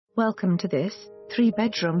Welcome to this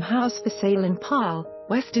 3-bedroom house for sale in Paarl,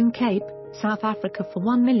 Western Cape, South Africa for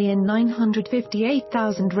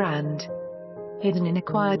R1,958,000. Hidden in a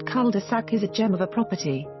quiet cul-de-sac is a gem of a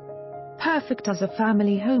property. Perfect as a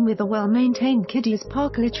family home with a well-maintained kiddies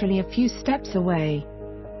park literally a few steps away.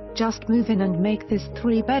 Just move in and make this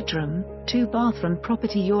 3-bedroom, 2-bathroom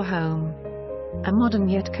property your home. A modern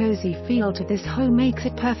yet cozy feel to this home makes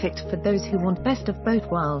it perfect for those who want best of both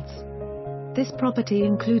worlds. This property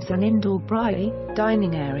includes an indoor braai,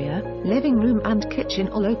 dining area, living room and kitchen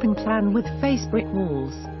all open plan with face brick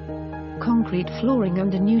walls. Concrete flooring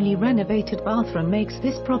and a newly renovated bathroom makes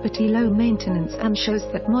this property low maintenance and shows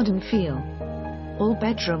that modern feel. All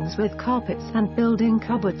bedrooms with carpets and built-in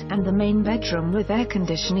cupboards and the main bedroom with air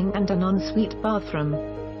conditioning and an ensuite bathroom.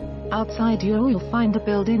 Outside you'll find a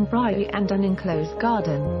built-in braai and an enclosed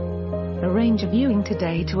garden. Arrange a viewing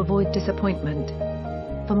today to avoid disappointment.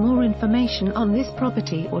 For more information on this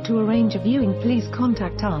property or to arrange a viewing, please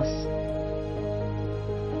contact us.